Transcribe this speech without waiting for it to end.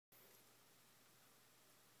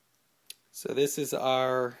So this is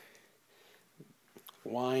our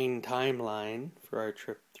wine timeline for our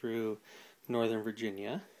trip through Northern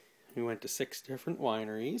Virginia. We went to 6 different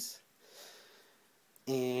wineries,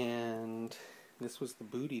 and this was the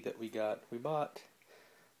booty that we got. We bought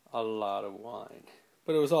a lot of wine,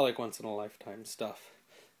 but it was all like once-in-a-lifetime stuff,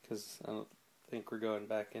 because I don't think we're going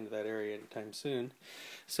back into that area anytime soon.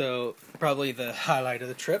 So probably the highlight of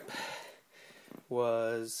the trip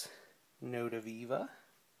was Nota Viva.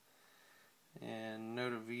 And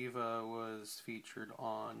Nota Viva was featured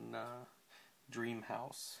on Dream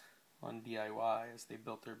House on DIY as they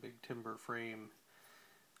built their big timber frame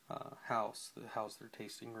house that housed their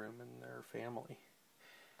tasting room and their family.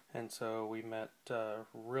 And so we met a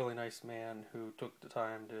really nice man who took the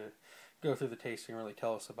time to go through the tasting and really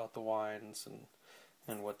tell us about the wines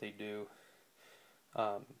and what they do.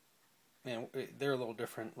 And they're a little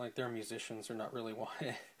different. Like, their musicians are not really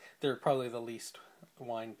wine. They're probably the least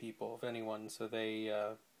wine people of anyone. So they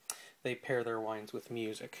pair their wines with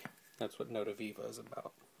music. That's what Nota Viva is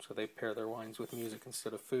about. So they pair their wines with music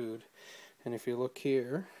instead of food. And if you look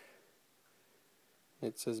here,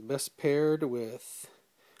 it says best paired with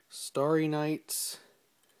starry nights,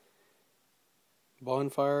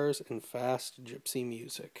 bonfires, and fast gypsy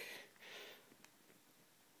music.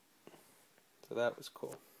 So that was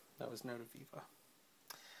cool. That was Nota Viva.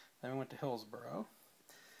 Then we went to Hillsborough.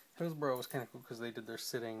 Hillsborough was kind of cool because they did their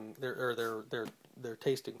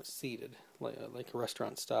tasting was seated, like a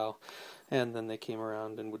restaurant style, and then they came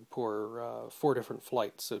around and would pour 4 different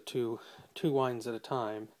flights, so two wines at a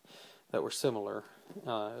time that were similar,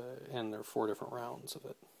 and there were 4 different rounds of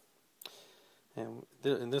it. And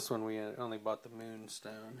in this one we only bought the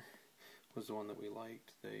Moonstone, was the one that we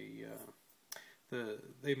liked. They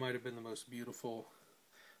might have been the most beautiful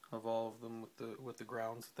of all of them with the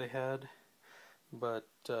grounds that they had, but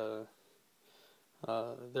their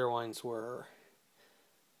wines were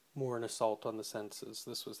more an assault on the senses.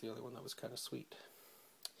 This was the only one that was kind of sweet.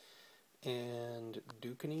 And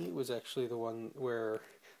Ducany was actually the one where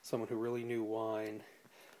someone who really knew wine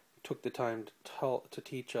took the time to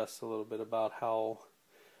teach us a little bit about how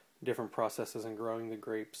different processes in growing the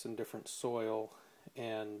grapes in different soil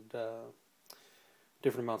and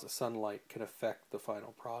different amounts of sunlight can affect the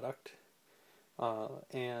final product.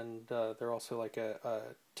 And they're also like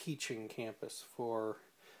a teaching campus for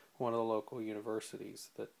one of the local universities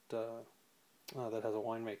that has a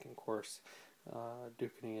winemaking course.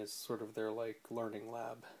 Ducany is sort of their like learning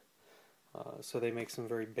lab. So they make some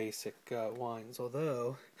very basic wines,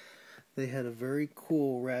 although they had a very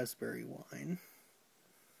cool raspberry wine.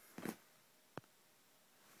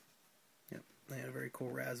 Yep, they had a very cool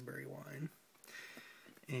raspberry wine.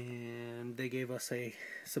 And they gave us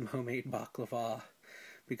some homemade baklava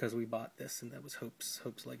because we bought this, and that was Hope's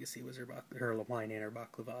legacy was her wine and her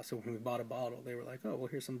baklava. So when we bought a bottle, they were like, "Oh, well,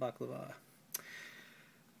 here's some baklava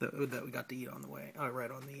that we got to eat on the way, right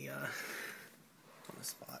on the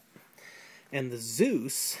spot." And the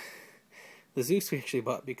Zeus we actually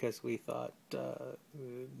bought because we thought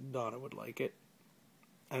Donna would like it.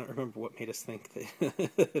 I don't remember what made us think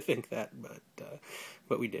that,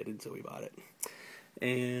 but we did, and so we bought it.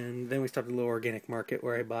 And then we stopped at a little organic market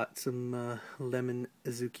where I bought some lemon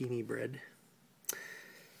zucchini bread.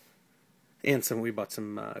 And we bought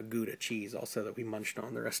some Gouda cheese also that we munched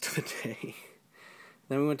on the rest of the day.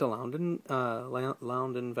 Then we went to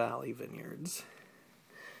Loudoun Valley Vineyards,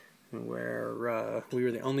 where we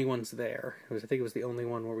were the only ones there. I think it was the only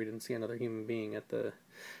one where we didn't see another human being at the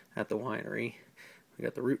winery. We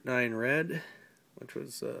got the Route 9 Red, which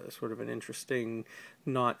was sort of an interesting,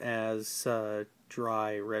 not as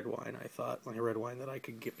dry red wine, I thought. Like a red wine that I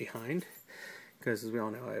could get behind. Because, as we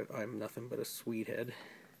all know, I'm nothing but a sweethead.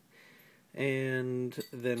 And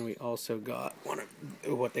then we also got one of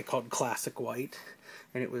what they called classic white.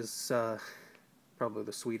 And it was probably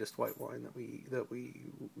the sweetest white wine that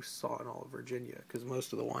we saw in all of Virginia. Because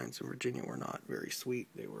most of the wines in Virginia were not very sweet.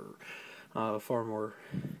 They were far more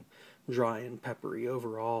dry and peppery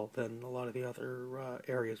overall than a lot of the other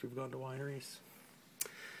areas we've gone to wineries.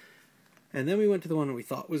 And then we went to the one that we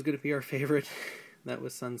thought was going to be our favorite. That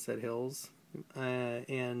was Sunset Hills.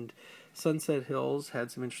 And Sunset Hills had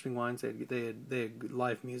some interesting wines. They had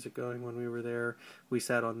live music going when we were there. We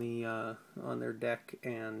sat on their deck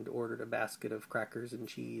and ordered a basket of crackers and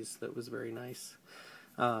cheese. That was very nice.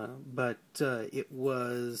 But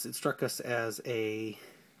it struck us as a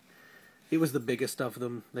It was the biggest of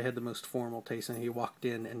them. They had the most formal tasting. You walked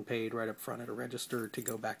in and paid right up front at a register to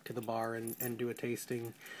go back to the bar and do a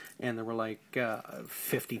tasting. And there were like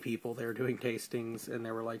 50 people there doing tastings, and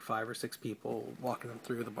there were like 5 or 6 people walking them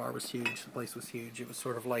through. The bar was huge. The place was huge. It was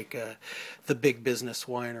sort of like the big business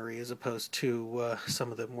winery as opposed to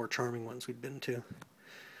some of the more charming ones we'd been to.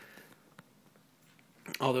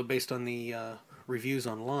 Although based on the reviews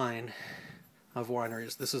online of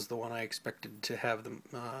wineries, this is the one I expected to have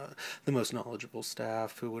the most knowledgeable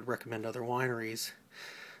staff who would recommend other wineries.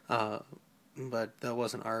 But that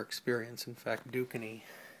wasn't our experience. In fact, Ducany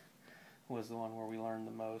was the one where we learned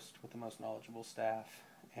the most, with the most knowledgeable staff,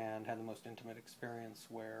 and had the most intimate experience,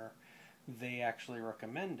 where they actually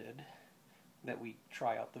recommended that we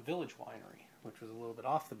try out the Village Winery, which was a little bit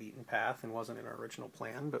off the beaten path and wasn't in our original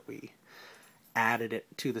plan, but we added it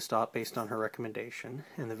to the stop based on her recommendation.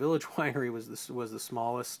 And the Village Winery was the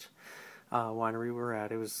smallest winery we were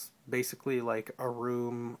at. It was basically like a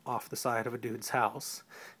room off the side of a dude's house.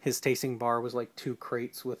 His tasting bar was like 2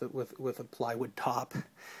 crates with a plywood top,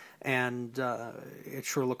 and it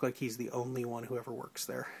sure looked like he's the only one who ever works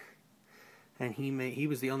there. And he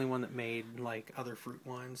was the only one that made like other fruit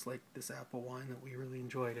wines, like this apple wine that we really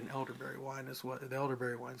enjoyed, and elderberry wine is what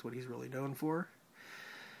he's really known for.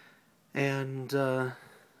 And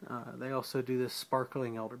they also do this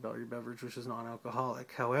sparkling elderberry beverage, which is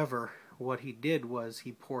non-alcoholic. However, what he did was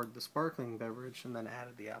he poured the sparkling beverage and then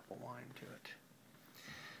added the apple wine to it.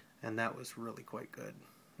 And that was really quite good.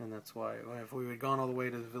 And that's why, if we had gone all the way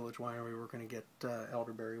to the Village Winery, we were going to get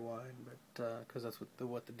elderberry wine, but because that's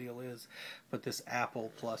what the deal is. But this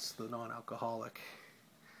apple plus the non-alcoholic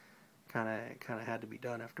kind of had to be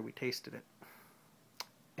done after we tasted it.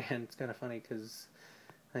 And it's kind of funny because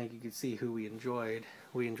I think you could see who we enjoyed.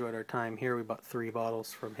 We enjoyed our time here. We bought 3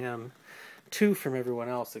 bottles from him, 2 from everyone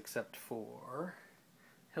else except for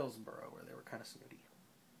Hillsborough, where they were kind of snooty.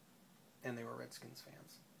 And they were Redskins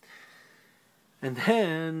fans. And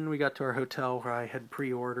then we got to our hotel, where I had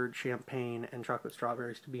pre-ordered champagne and chocolate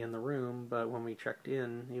strawberries to be in the room, but when we checked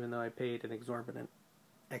in, even though I paid an exorbitant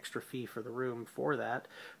extra fee for the room for that,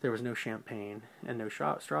 there was no champagne and no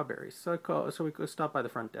strawberries. So we stopped by the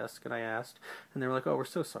front desk and I asked, and they were like, "Oh, we're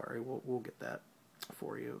so sorry. We'll get that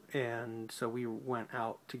for you." And so we went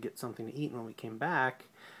out to get something to eat, and when we came back,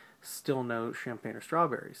 still no champagne or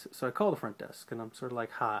strawberries. So I called the front desk and I'm sort of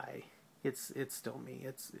like, "Hi, it's still me.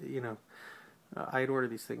 It's I had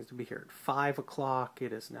ordered these things to be here at 5 o'clock.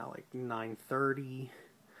 It is now like 9:30.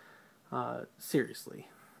 Seriously."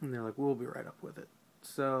 And they're like, "We'll be right up with it."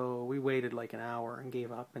 So we waited like an hour and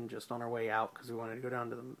gave up, and just on our way out, because we wanted to go down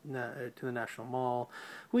to the National Mall,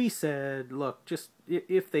 we said, "Look, just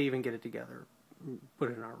if they even get it together, put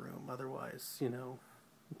it in our room. Otherwise,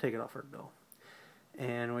 take it off our bill."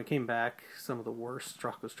 And when we came back, some of the worst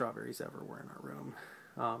chocolate strawberries ever were in our room.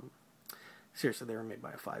 Seriously, they were made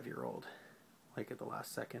by a 5-year-old, like at the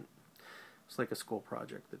last second. It's like a school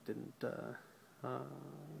project that didn't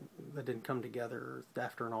come together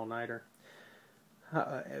after an all-nighter.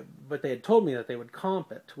 But they had told me that they would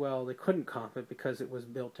comp it. Well, they couldn't comp it because it was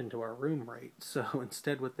built into our room rate. So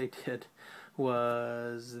instead what they did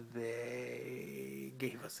was they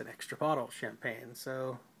gave us an extra bottle of champagne.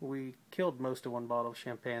 So we killed most of 1 bottle of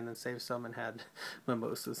champagne, then saved some and had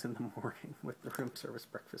mimosas in the morning with the room service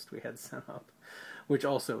breakfast we had set up, which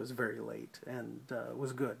also was very late and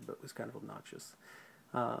was good, but was kind of obnoxious.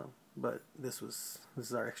 But this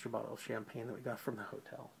is our extra bottle of champagne that we got from the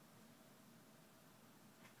hotel.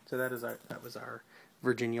 So that was our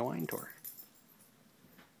Virginia wine tour.